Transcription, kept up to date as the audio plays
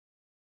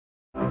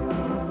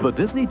The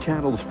Disney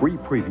Channel's free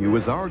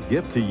preview is our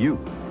gift to you.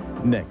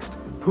 Next,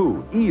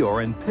 Pooh,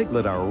 Eeyore, and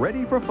Piglet are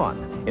ready for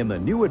fun in the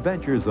new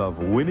adventures of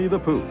Winnie the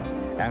Pooh.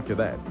 After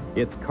that,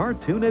 it's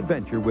cartoon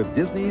adventure with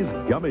Disney's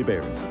Gummy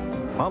Bears,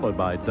 followed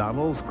by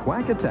Donald's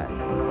Quack Attack.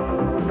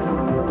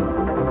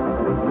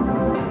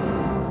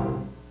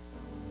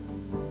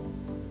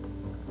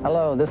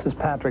 Hello, this is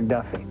Patrick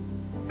Duffy.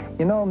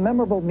 You know,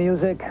 memorable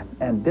music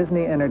and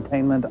Disney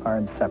entertainment are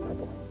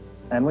inseparable.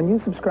 And when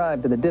you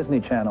subscribe to the Disney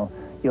Channel,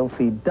 you'll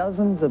see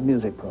dozens of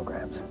music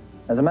programs.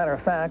 As a matter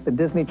of fact, the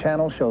Disney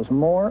Channel shows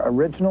more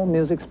original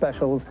music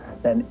specials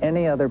than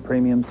any other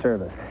premium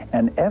service.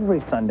 And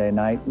every Sunday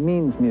night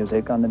means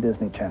music on the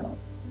Disney Channel,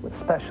 with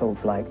specials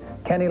like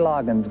Kenny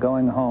Loggins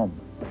Going Home,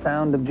 The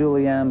Sound of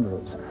Julie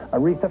Andrews,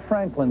 Aretha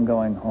Franklin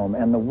Going Home,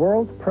 and the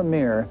world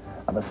premiere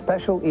of a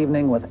special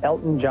evening with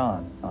Elton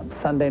John on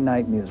Sunday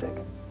Night Music.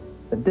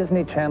 The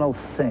Disney Channel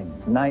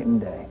sings night and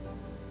day.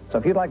 So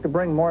if you'd like to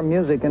bring more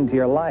music into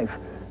your life,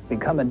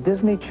 become a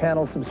Disney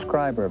Channel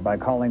subscriber by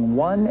calling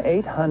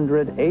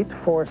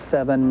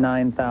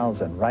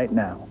 1-800-847-9000 right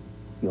now.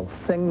 You'll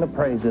sing the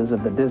praises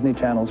of the Disney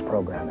Channel's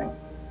programming.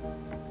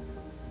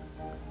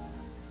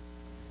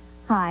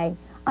 Hi,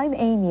 I'm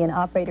Amy, an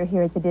operator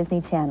here at the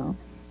Disney Channel.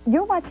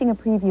 You're watching a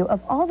preview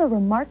of all the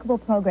remarkable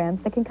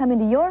programs that can come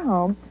into your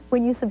home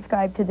when you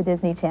subscribe to the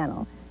Disney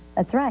Channel.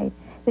 That's right.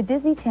 The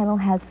Disney Channel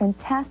has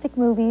fantastic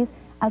movies,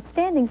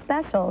 outstanding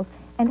specials,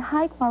 and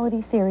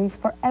high-quality series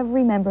for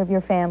every member of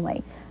your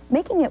family,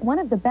 making it one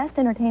of the best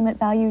entertainment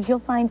values you'll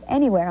find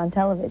anywhere on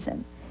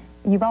television.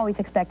 You've always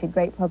expected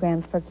great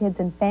programs for kids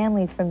and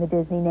families from the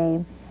Disney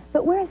name,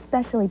 but we're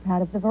especially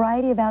proud of the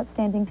variety of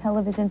outstanding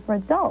television for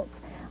adults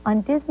on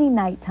Disney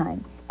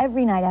Nighttime,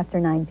 every night after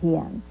 9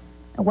 p.m.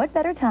 And what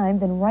better time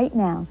than right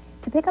now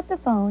to pick up the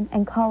phone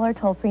and call our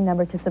toll-free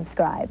number to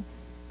subscribe.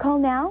 Call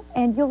now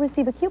and you'll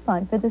receive a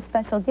coupon for this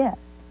special gift.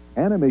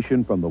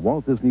 Animation from the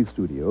Walt Disney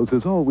Studios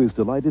has always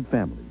delighted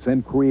families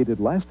and created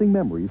lasting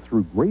memories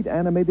through great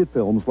animated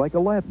films like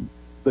Aladdin.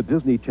 The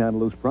Disney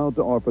Channel is proud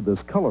to offer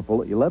this colorful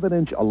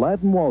 11-inch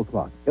Aladdin wall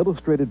clock,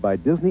 illustrated by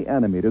Disney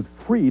animators,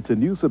 free to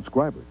new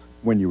subscribers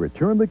when you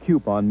return the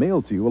coupon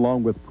mailed to you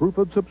along with proof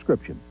of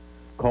subscription.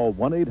 Call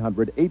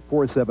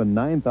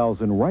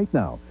 1-800-847-9000 right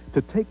now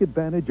to take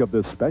advantage of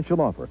this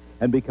special offer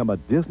and become a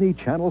Disney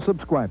Channel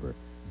subscriber.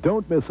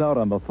 Don't miss out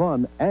on the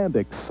fun and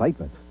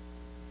excitement.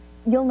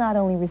 You'll not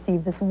only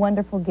receive this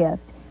wonderful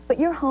gift, but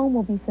your home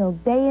will be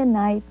filled day and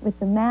night with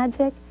the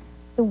magic,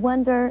 the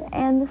wonder,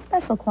 and the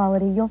special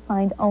quality you'll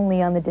find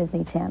only on the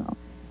Disney Channel.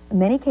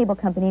 Many cable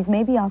companies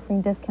may be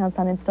offering discounts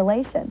on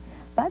installation,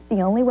 but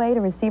the only way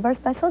to receive our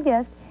special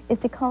gift is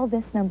to call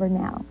this number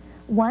now,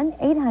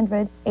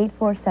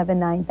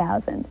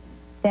 1-800-847-9000.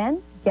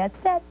 Then, get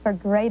set for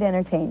great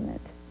entertainment.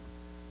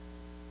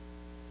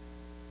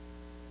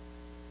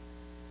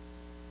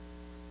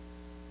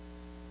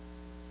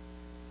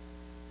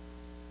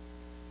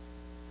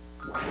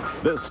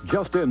 This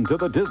just into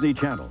the Disney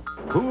Channel.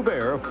 Pooh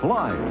Bear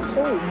flies.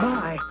 Oh,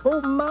 my. Oh,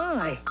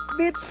 my.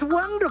 It's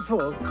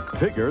wonderful.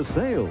 Tigger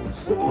sails.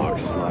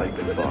 Looks like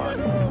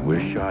fun.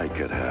 Wish I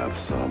could have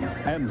some.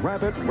 And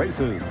Rabbit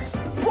races.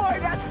 Boy,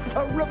 that's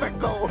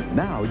terrific-o.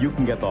 Now you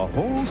can get the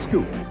whole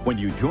scoop when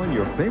you join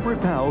your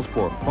favorite pals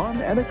for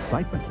fun and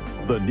excitement.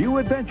 The new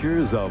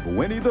adventures of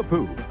Winnie the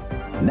Pooh.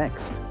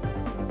 Next.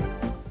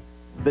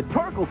 The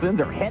Torkelsons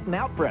are heading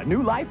out for a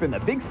new life in the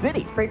big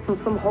city. Straight from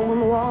some hole in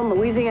the wall in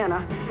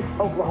Louisiana.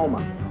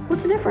 Oklahoma.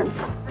 What's the difference?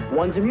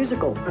 One's a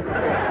musical.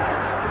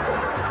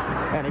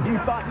 And if you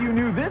thought you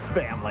knew this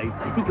family,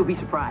 I think you'll be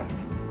surprised.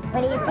 What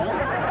do you think?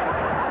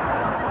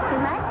 Too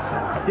much?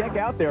 check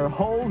out their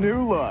whole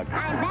new look.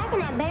 I'm back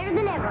and I'm better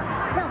than ever.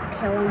 Don't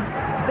kill him.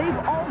 They've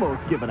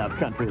almost given up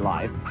country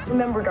life.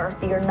 Remember,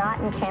 Dorothy, you're not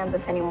in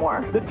Kansas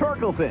anymore. The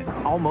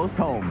Torkelsons, Almost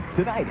Home,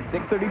 tonight at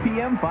 6:30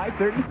 p.m.,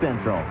 5:30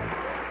 Central.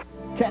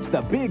 Catch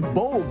the big,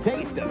 bold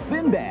taste of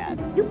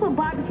Sinbad. You put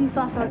barbecue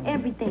sauce on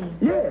everything.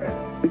 Yeah,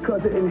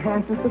 because it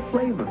enhances the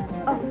flavor.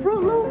 A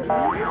Fruit Loop? You'll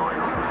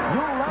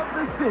love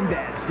the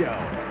Sinbad Show.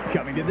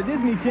 Coming to the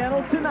Disney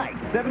Channel tonight,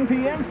 7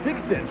 p.m., 6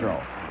 Central.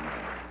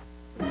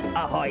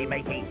 Ahoy,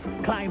 mateys.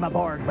 Climb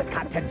aboard with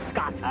Captain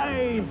Scott.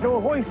 Aye, so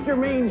hoist your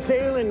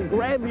mainsail and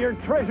grab your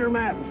treasure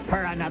maps.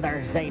 For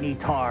another zany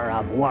tour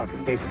of Walt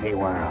Disney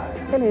World.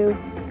 Hello.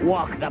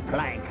 Walk the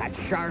plank at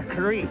Shark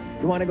Creek.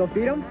 You want to go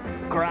feed them?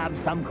 Grab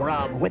some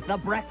grub with the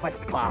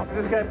Breakfast Club. Is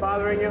this guy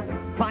bothering you?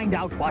 Find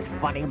out what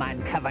funny man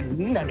Kevin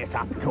Nealon is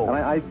up to.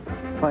 I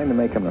plan to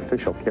make him an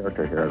official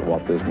character here at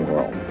Walt Disney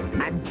World.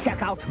 And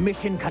check out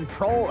Mission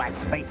Control at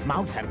Space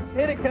Mountain.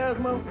 Hit it,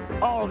 Cosmo.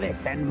 All this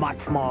and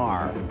much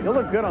more. You'll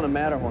look good on the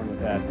Matterhorn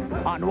with that.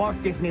 On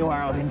Walt Disney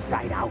World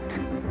Inside Out.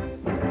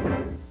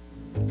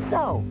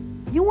 So,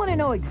 you want to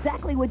know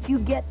exactly what you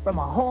get from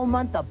a whole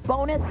month of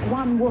bonus?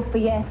 One wolf for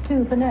yes,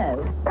 two for no.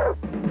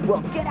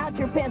 Well, get out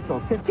your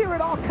pencils, because here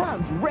it all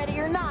comes, ready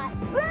or not.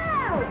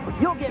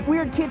 You'll get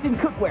weird kids in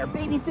cookware,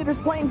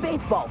 babysitters playing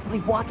baseball,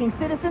 sleepwalking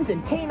citizens,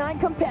 and canine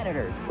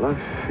competitors. Life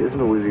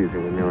isn't always easy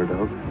when you're a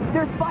dog.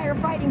 There's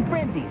firefighting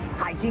frenzies,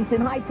 hijinks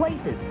in high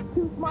places,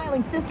 2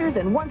 smiling sisters,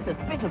 and 1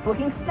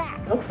 suspicious-looking snack.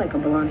 Looks like a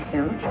belongs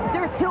sandwich.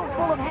 There's hills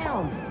full of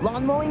hounds,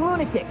 lawn-mowing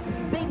lunatics,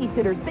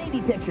 babysitters,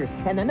 baby pictures,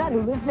 and the nut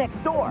who lives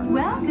next door.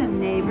 Welcome,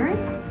 neighbors.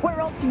 Where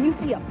else can you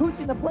see a pooch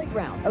in the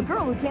playground, a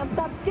girl who can't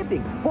stop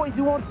skipping, boys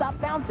who won't stop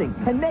bouncing,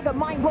 and mega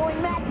mind-blowing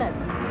madness?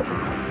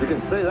 You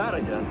can say that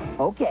again.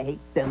 Okay,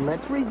 then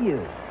let's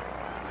review.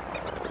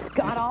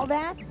 Got all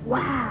that?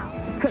 Wow.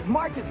 Because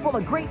March is full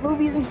of great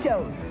movies and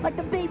shows, like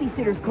The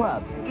Babysitter's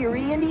Club,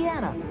 Erie,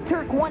 Indiana,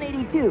 Turk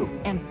 182,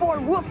 and 4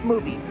 Wolf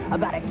movies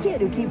about a kid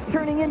who keeps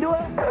turning into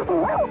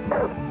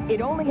a... It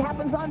only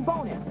happens on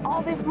Bonus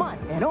all this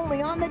month, and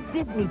only on the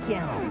Disney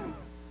Channel.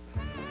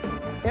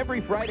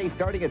 Every Friday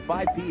starting at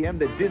 5 p.m.,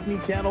 the Disney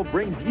Channel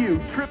brings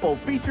you Triple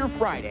Feature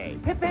Friday.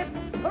 Hip, hip,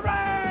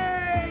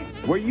 hooray!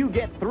 Where you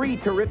get 3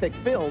 terrific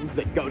films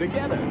that go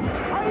together.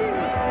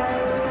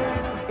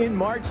 In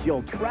March,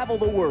 you'll travel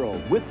the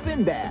world with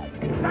Sinbad.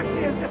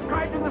 Exactly as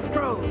described in the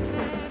scrolls.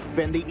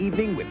 Spend the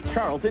evening with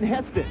Charlton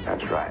Heston.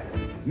 That's right.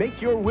 Make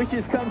your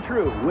wishes come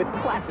true with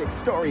classic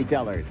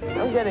storytellers.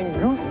 I'm getting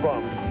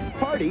goosebumps.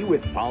 Party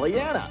with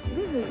Pollyanna.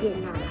 This is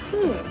getting out of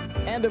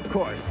hand. And of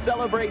course,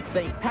 celebrate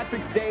St.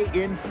 Patrick's Day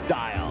in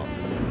style.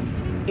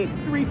 It's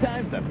 3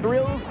 times the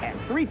thrills and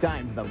 3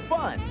 times the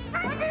fun.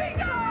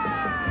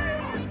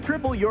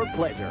 Triple your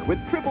pleasure with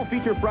Triple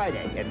Feature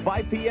Friday at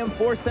 5 p.m.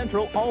 4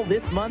 Central all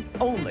this month,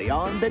 only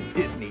on the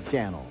Disney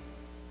Channel.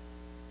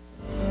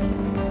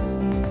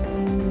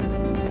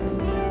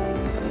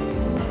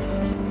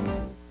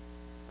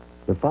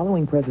 The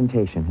following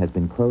presentation has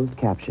been closed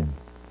captioned.